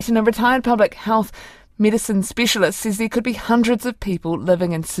And a retired public health medicine specialist says there could be hundreds of people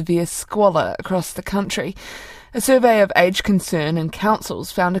living in severe squalor across the country. A survey of aged concern and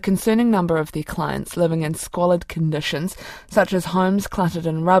councils found a concerning number of their clients living in squalid conditions, such as homes cluttered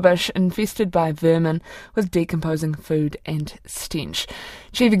and rubbish, infested by vermin, with decomposing food and stench.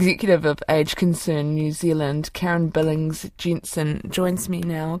 Chief Executive of Aged Concern New Zealand, Karen Billings-Jensen, joins me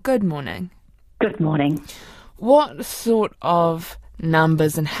now. Good morning. Good morning. What sort of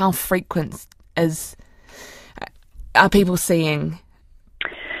numbers and how frequent are people seeing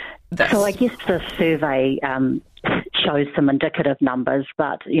this? So I guess the survey shows some indicative numbers,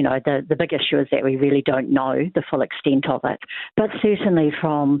 but, the big issue is that we really don't know the full extent of it. But certainly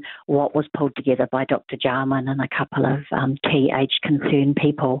from what was pulled together by Dr. Jarman and a couple of key aged concern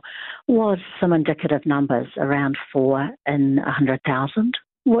people was some indicative numbers, around 4 in 100,000,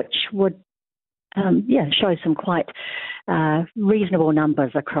 which would show some quite reasonable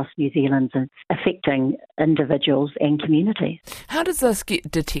numbers across New Zealand and affecting individuals and communities. How does this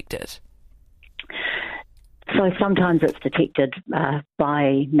get detected? So sometimes it's detected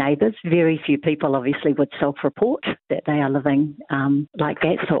by neighbours. Very few people obviously would self-report that they are living like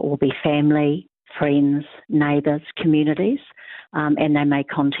that. So it will be family, friends, neighbours, communities, and they may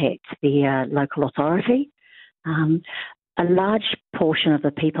contact the local authority. A large portion of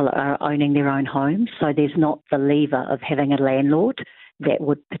the people are owning their own homes, so there's not the lever of having a landlord that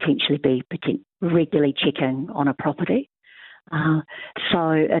would potentially be regularly checking on a property.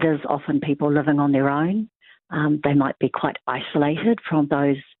 So it is often people living on their own. They might be quite isolated from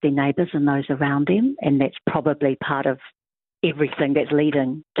their neighbours and those around them, and that's probably part of everything that's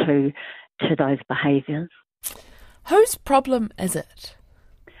leading to those behaviours. Whose problem is it?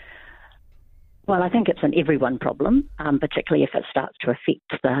 Well, I think it's an everyone problem, particularly if it starts to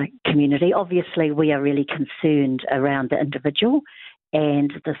affect the community. Obviously, we are really concerned around the individual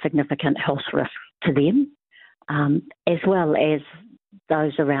and the significant health risks to them, as well as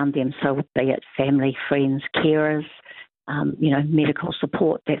those around them, so be it family, friends, carers, medical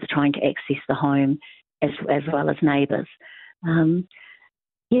support that's trying to access the home, as well as neighbours.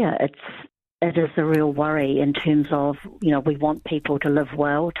 It is a real worry in terms of, we want people to live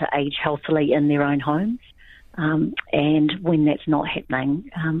well, to age healthily in their own homes. And when that's not happening,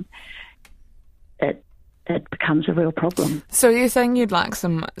 it becomes a real problem. So you're saying you'd like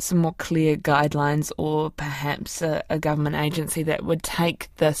some more clear guidelines, or perhaps a government agency that would take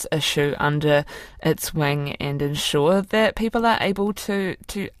this issue under its wing and ensure that people are able to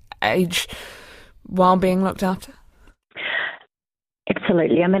age while being looked after?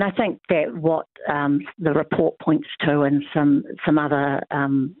 Absolutely. I mean, I think that what the report points to, and some other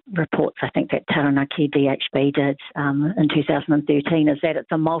reports, I think that Taranaki DHB did in 2013, is that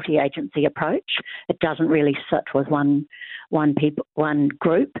it's a multi-agency approach. It doesn't really sit with one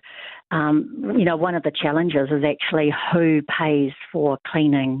group. One of the challenges is actually who pays for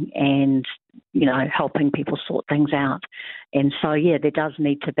cleaning and helping people sort things out. And so, there does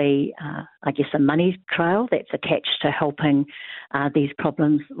need to be, a money trail that's attached to helping these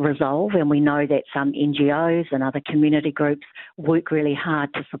problems resolve. And we know that some NGOs and other community groups work really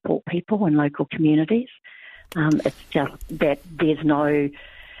hard to support people in local communities. It's just that there's no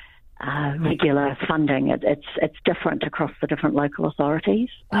regular funding. It's different across the different local authorities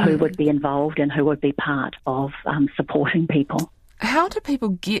who would be involved and who would be part of supporting people. How do people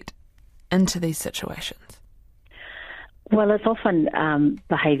get into these situations? Well, it's often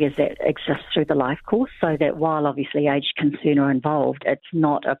behaviours that exist through the life course, so that while obviously aged concern are involved, it's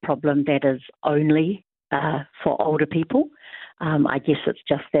not a problem that is only for older people. I guess it's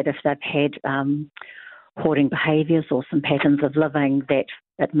just that if they've had hoarding behaviours or some patterns of living, that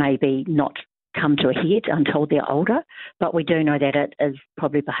it may be not come to a head until they're older, but we do know that it is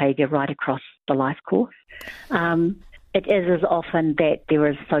probably behaviour right across the life course. It is as often that there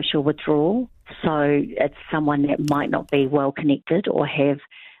is social withdrawal, so it's someone that might not be well connected or have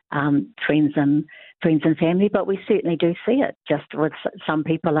friends and family, but we certainly do see it. Just with some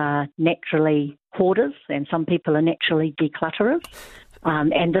people are naturally hoarders and some people are naturally declutterers.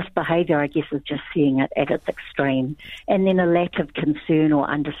 And this behaviour, I guess, is just seeing it at its extreme. And then a lack of concern or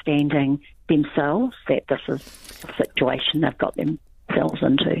understanding themselves that this is a situation they've got themselves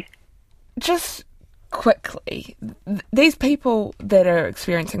into. Just quickly, these people that are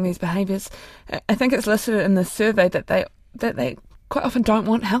experiencing these behaviours, I think it's listed in the survey that they quite often don't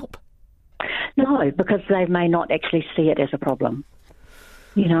want help. No, because they may not actually see it as a problem.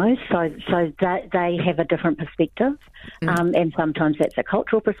 So they have a different perspective, and sometimes that's a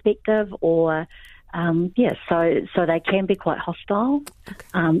cultural perspective or So they can be quite hostile,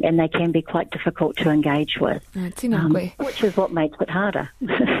 and they can be quite difficult to engage with, which is what makes it harder.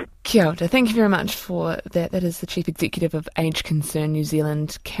 Kia ora. Thank you very much for that. That is the Chief Executive of Age Concern New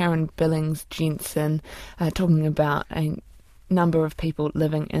Zealand, Karen Billings-Jensen, talking about a number of people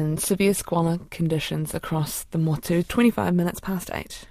living in severe squalor conditions across the motu. 25 minutes past 8.